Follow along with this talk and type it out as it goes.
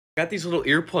Got these little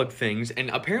earplug things,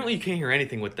 and apparently you can't hear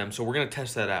anything with them, so we're gonna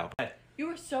test that out. You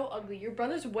are so ugly. Your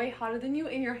brother's way hotter than you,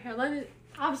 and your hairline is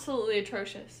absolutely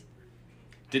atrocious.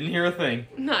 Didn't hear a thing.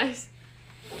 Nice.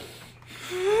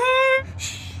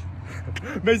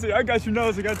 Mason, I got your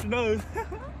nose, I got your nose.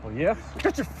 Oh yeah? I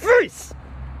got your face!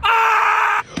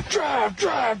 Ah! Drive!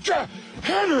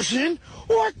 Henderson,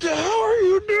 what the hell are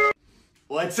you doing?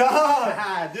 What's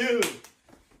up, dude?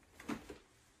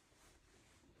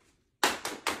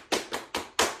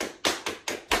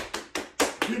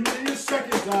 Give me a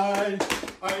second, guys.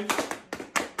 I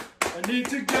need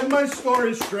to get my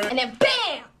story straight. And then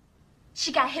BAM!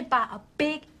 She got hit by a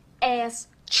big ass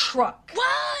truck.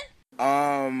 What?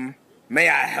 May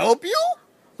I help you?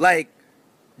 Like,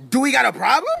 do we got a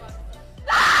problem?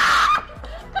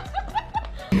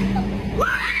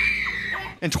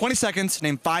 In 20 seconds,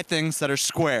 name 5 things that are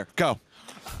square. Go.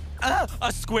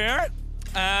 A square?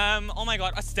 Oh my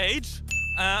god, a stage?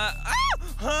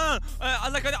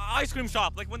 Like an ice cream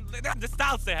shop, like when the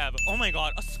styles they have. Oh my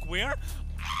god, a square?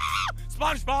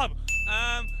 SpongeBob!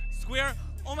 Square?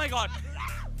 Oh my god.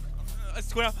 A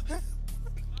square?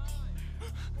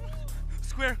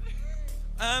 Square?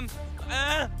 A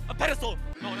pedestal!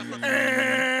 No, that's not.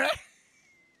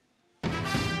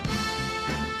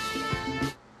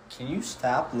 Can you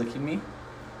stop licking me?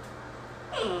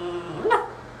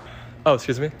 Oh,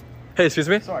 excuse me? Hey, excuse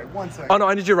me? Sorry, 1 second. Oh no,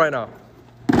 I need you right now.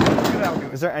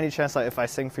 Is there any chance like if I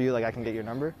sing for you, like I can get your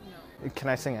number? No. Can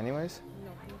I sing anyways?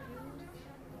 No, thank you.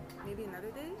 Maybe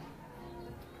another day?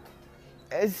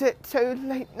 Is it too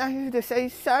late now to say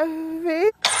sorry?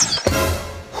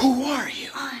 Who are you?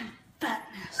 I'm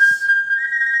Fatness.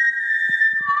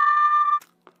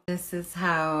 This is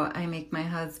how I make my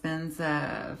husband's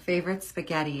favorite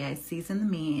spaghetti. I season the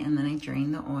meat and then I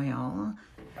drain the oil.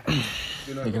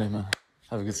 Good night, man.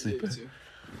 Have a good sleep.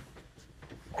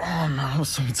 Oh man, I'm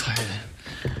so tired.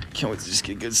 Can't wait to just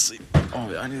get good sleep.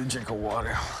 Oh, I need a drink of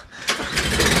water.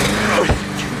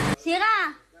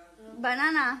 Sierra,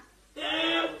 banana.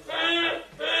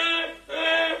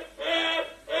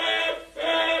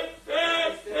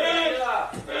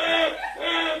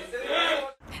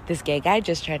 This gay guy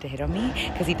just tried to hit on me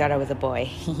because he thought I was a boy.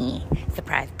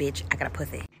 Surprise, bitch. I got a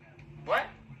pussy. What?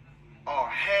 Oh,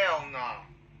 hell no.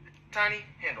 Tiny,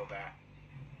 handle that.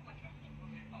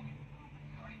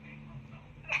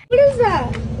 What is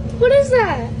that? What is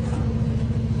that?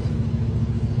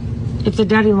 It's a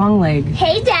daddy long leg.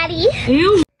 Hey, Daddy.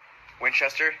 Ew.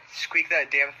 Winchester, squeak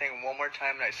that damn thing one more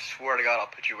time and I swear to God I'll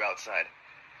put you outside.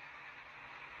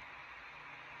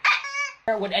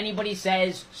 When anybody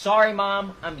says, sorry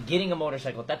mom, I'm getting a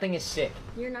motorcycle. That thing is sick.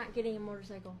 You're not getting a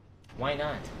motorcycle. Why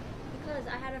not? Because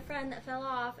I had a friend that fell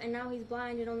off and now he's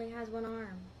blind and only has one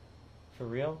arm. For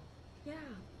real? Yeah.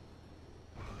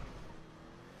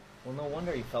 Well, no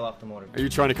wonder he fell off the motorcycle. Are you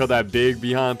trying to cut that big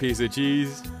behind piece of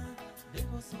cheese?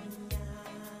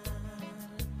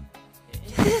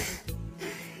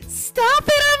 Stop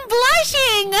it, I'm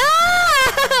blushing! Ah!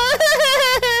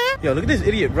 Yo, look at this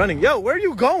idiot running. Yo, where are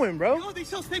you going, bro? Yo, they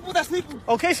sell people that's sleeping.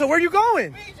 Okay, so where are you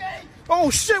going? BJ! Oh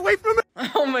shit, wait for me!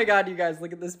 Oh my god, you guys,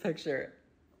 look at this picture.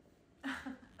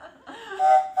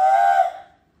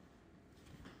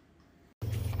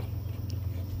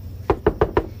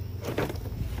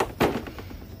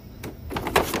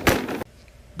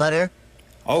 Butter.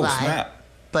 Oh, fly, snap.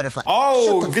 Butterfly.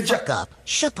 Oh, Shut the fuck up.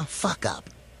 Shut the fuck up.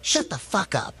 Shut the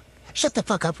fuck up. Shut the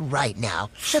fuck up right now.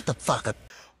 Shut the fuck up.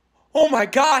 Oh my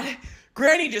god!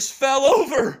 Granny just fell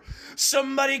over!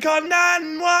 Somebody call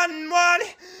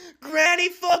 911! Granny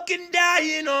fucking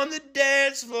dying on the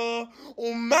dance floor!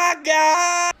 Oh my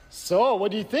god! So,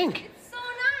 what do you think? So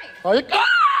nice. Are you...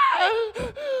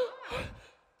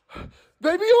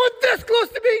 Baby, you were this close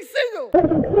to being single!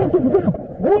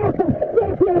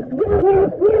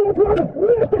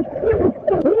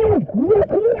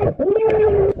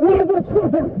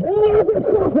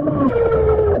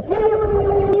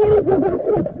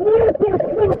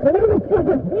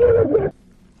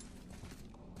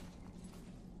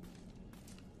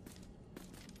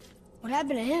 What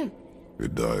happened to him?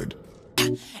 It died.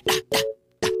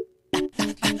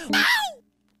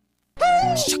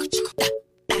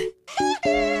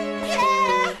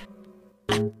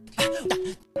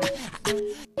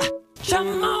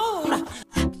 Come on!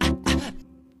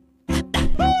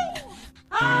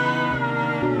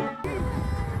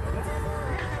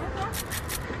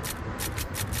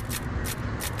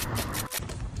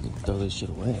 Throw this shit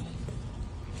away.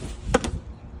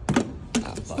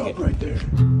 Stop right there.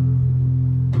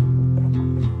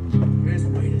 Here's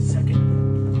wait a second.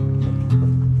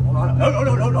 Hold on. No,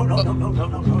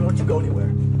 don't you go anywhere.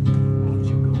 Don't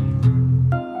you go.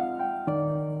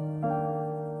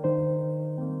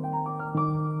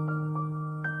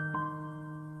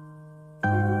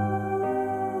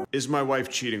 Is my wife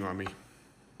cheating on me?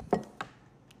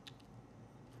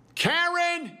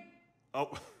 Karen!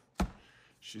 Oh,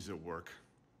 she's at work.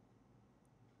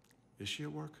 Is she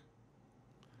at work?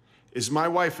 Is my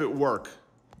wife at work?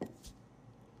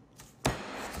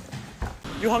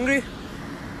 You hungry?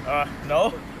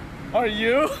 No. Are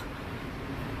you?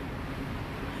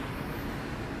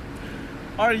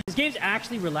 This game's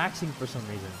actually relaxing for some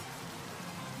reason.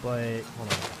 But, hold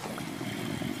on.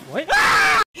 What?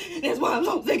 That's why I'm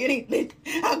so sick of these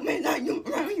bitches. How many times you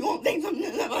around, you won't think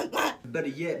something like that? Better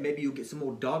yet, maybe you'll get some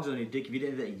more dogs on your dick if you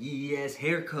didn't have that yee-ass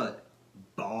haircut.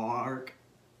 Bark.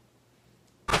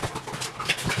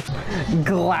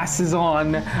 Glasses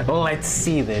on. Let's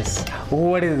see this.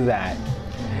 What is that?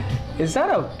 Is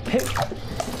that a pit?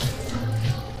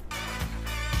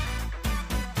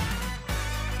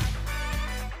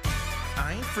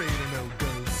 I ain't afraid of no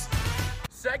ghosts.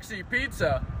 Sexy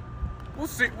pizza. We'll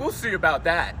see about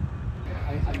that.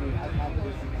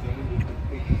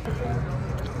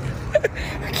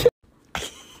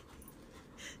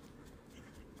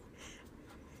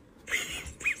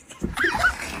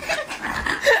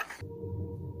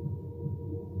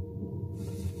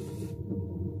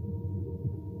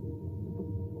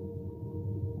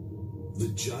 The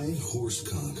giant horse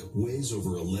cock weighs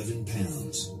over 11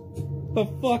 pounds. The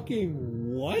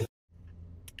fucking what?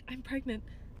 I'm pregnant.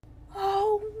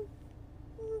 Oh.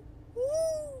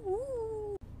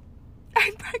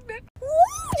 I'm pregnant.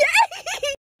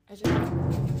 Yay!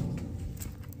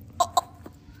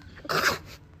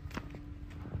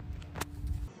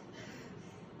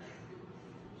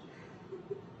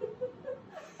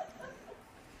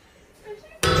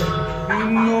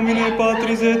 In nomine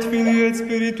Patris et Filii et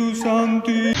Spiritus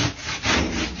Sancti.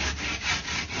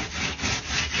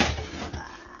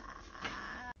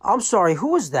 I'm sorry,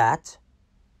 who was that?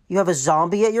 You have a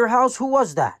zombie at your house? Who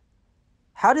was that?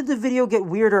 How did the video get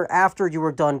weirder after you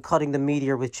were done cutting the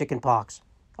meteor with chicken pox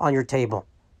on your table?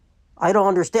 I don't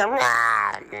understand.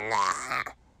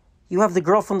 You have the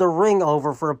girl from The Ring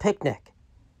over for a picnic.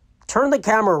 Turn the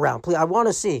camera around, please. I want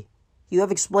to see. You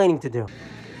have explaining to do.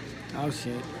 Oh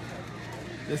shit.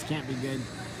 This can't be good.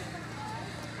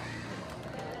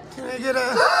 Can I get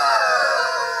a...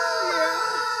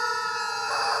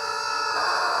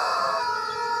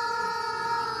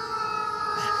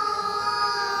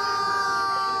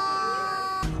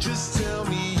 Just tell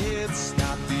me it's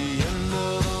not the end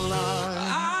of the line.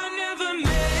 I never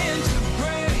meant to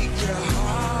break your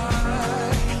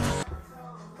heart.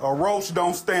 A roach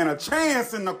don't stand a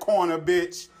chance in the corner,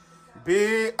 bitch.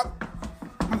 Big.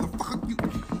 Motherfucker, you.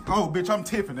 Oh, bitch, I'm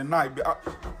tipping tonight.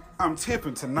 I'm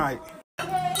tipping tonight.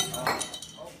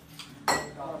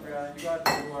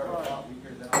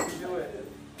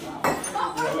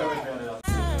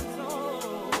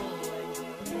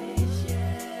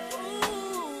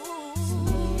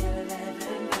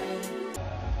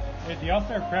 Hey, do y'all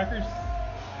serve crackers?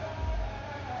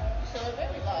 Serve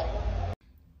everybody.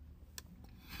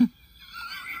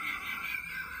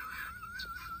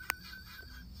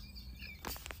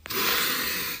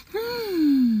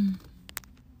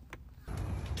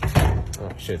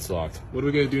 Oh, shit's locked. What are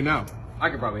we gonna do now? I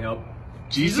could probably help.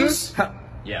 Jesus?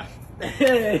 Yeah.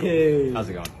 Hey. How's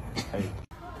it going? Hey.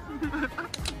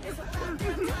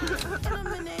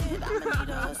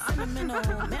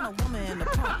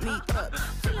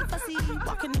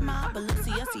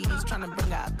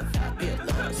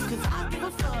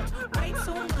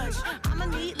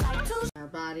 Our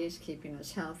bodies, keeping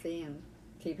us healthy and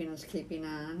keeping us keeping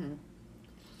on, and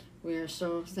we are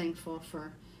so thankful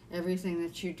for everything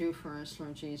that you do for us,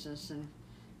 Lord Jesus, and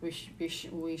we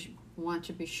want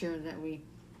to be sure that we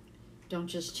don't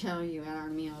just tell you at our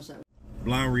meals that.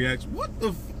 Blind reaction. What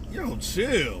the? Yo,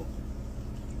 chill.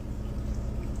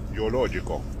 You're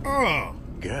logical. Oh.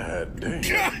 God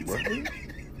damn, brother.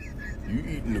 You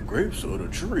eating the grapes or the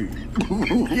tree?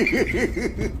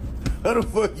 How the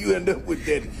fuck you end up with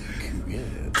that?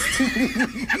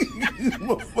 This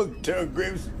motherfucker turned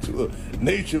grapes into a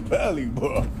Nature Valley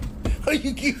bar. How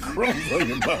you get crumbs on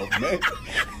your mouth, man?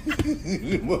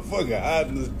 This motherfucker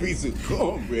hiding this piece of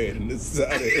cornbread in the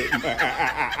side of his mouth.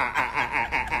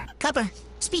 Copper,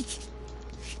 speak.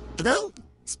 Hello?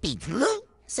 Speak. Hello?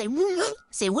 Say woo-woo.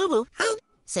 Say woo-woo. Hello?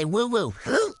 Say woo-woo.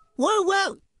 Hello?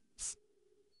 Woo-woo.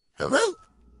 Hello?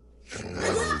 I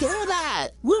don't hear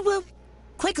that. Woo-woo.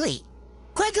 Quickly.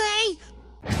 Quickly!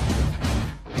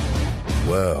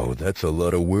 Wow, that's a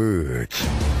lot of words.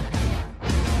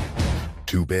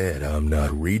 Too bad I'm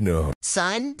not reading them.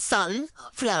 Sun, sun,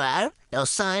 flower. No,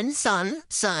 sun, sun,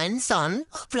 sun, sun,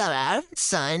 flower.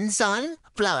 Sun, sun,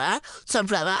 Flower,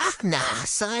 sunflower. Nah,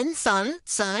 sun, sun,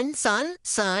 sun, sun,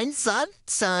 sun, sun,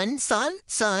 sun, sun,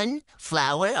 sun,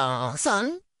 flower,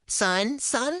 sun, sun,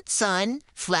 sun, sun,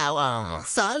 flower,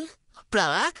 sun,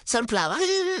 flower, sunflower.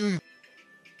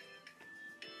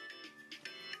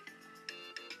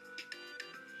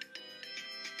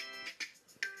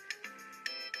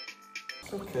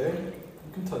 It's okay.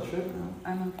 You can touch it. No,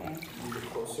 I'm okay. Move it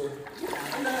closer.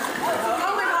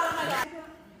 Oh my god,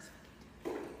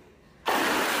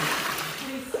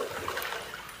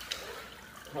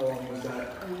 How long was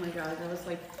that? Oh my god, that was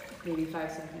like maybe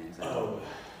 5 seconds. Oh.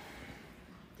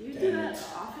 Do you do that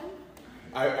often?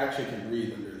 I actually can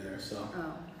breathe under there, so.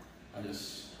 Oh.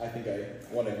 I think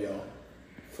one of y'all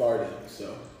farted,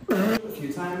 so. A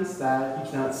few times that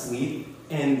you cannot sleep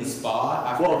in the spa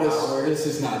after hours. This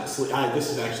is not sleep.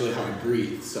 This is actually how I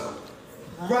breathe, so.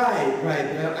 Right.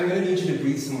 But I'm gonna need you to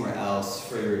breathe somewhere else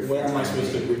for your. Where am I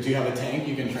supposed to breathe? Do you have a tank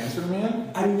you can transfer me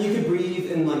in? I mean, you could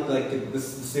breathe in like the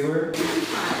sewer.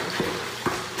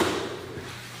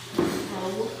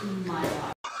 Oh my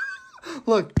god.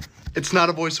 Look, it's not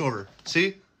a voiceover.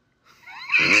 See?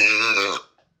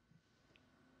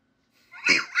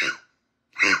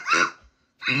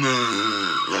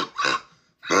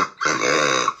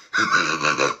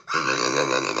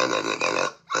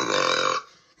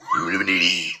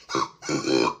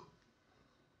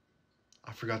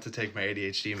 I forgot to take my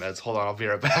ADHD meds. Hold on, I'll be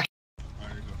right back.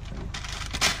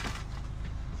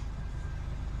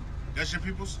 That's your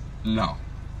peoples? No.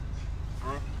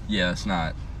 Yeah, it's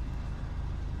not.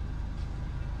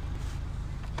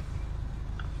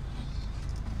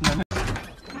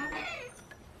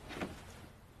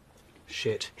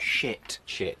 Shit.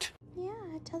 Yeah,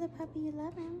 tell the puppy you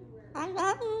love him. I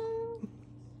love him.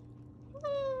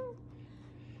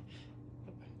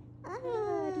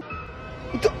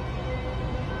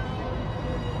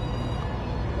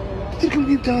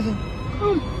 تركم جبت هذا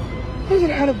هذا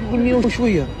الحلب والمياه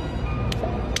شوية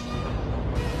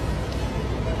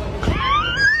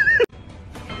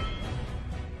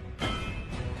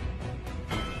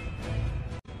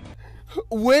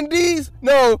Wendy's?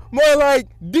 No, more like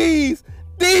D's.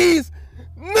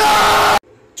 No!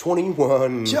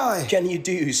 21. Jai. Can you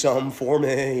do something for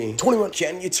me? 21.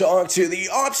 Can you talk to the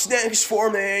ops next for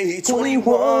me?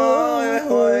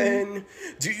 21.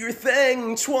 Do your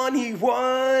thing,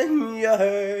 21.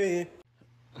 Yeah.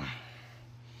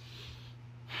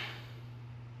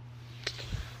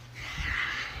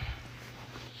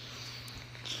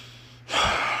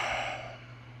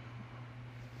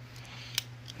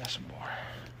 That's more.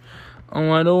 I'm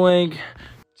wide awake.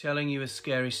 Telling you a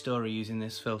scary story using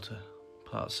this filter.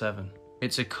 Part 7.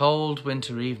 It's a cold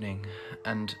winter evening,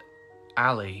 and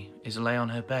Ali is lay on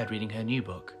her bed reading her new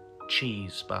book,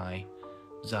 Cheese by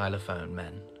Xylophone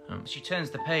Men. As she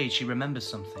turns the page, she remembers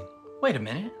something. Wait a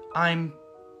minute, I'm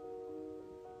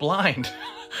blind.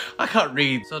 I can't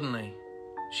read. Suddenly,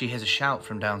 she hears a shout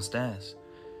from downstairs.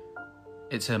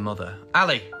 It's her mother.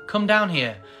 Ali, come down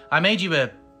here. I made you a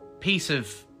piece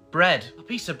of bread. A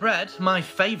piece of bread? My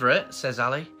favourite, says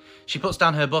Ali. She puts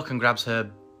down her book and grabs her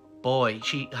boy.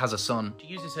 She has a son. She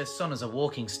uses her son as a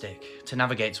walking stick to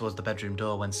navigate towards the bedroom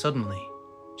door when suddenly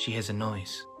she hears a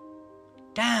noise.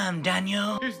 Damn,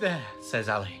 Daniel. Who's there? Says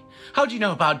Ali. How do you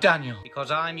know about Daniel?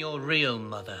 Because I'm your real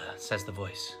mother, says the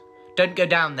voice. Don't go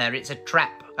down there, it's a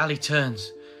trap. Ali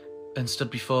turns and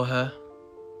stood before her,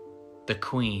 the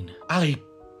Queen. Ali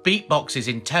beatboxes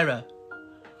in terror.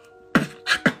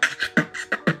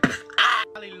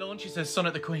 Ali launches her son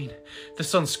at the Queen. The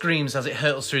son screams as it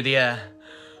hurtles through the air.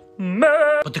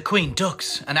 But the Queen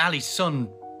ducks, and Ali's son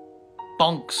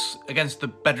bonks against the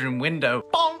bedroom window.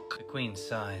 Bonk! The Queen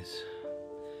sighs.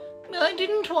 I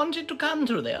didn't want it to come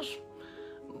through this,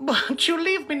 but you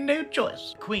leave me no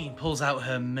choice. The Queen pulls out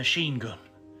her machine gun,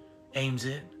 aims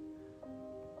it.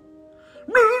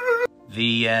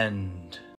 The end.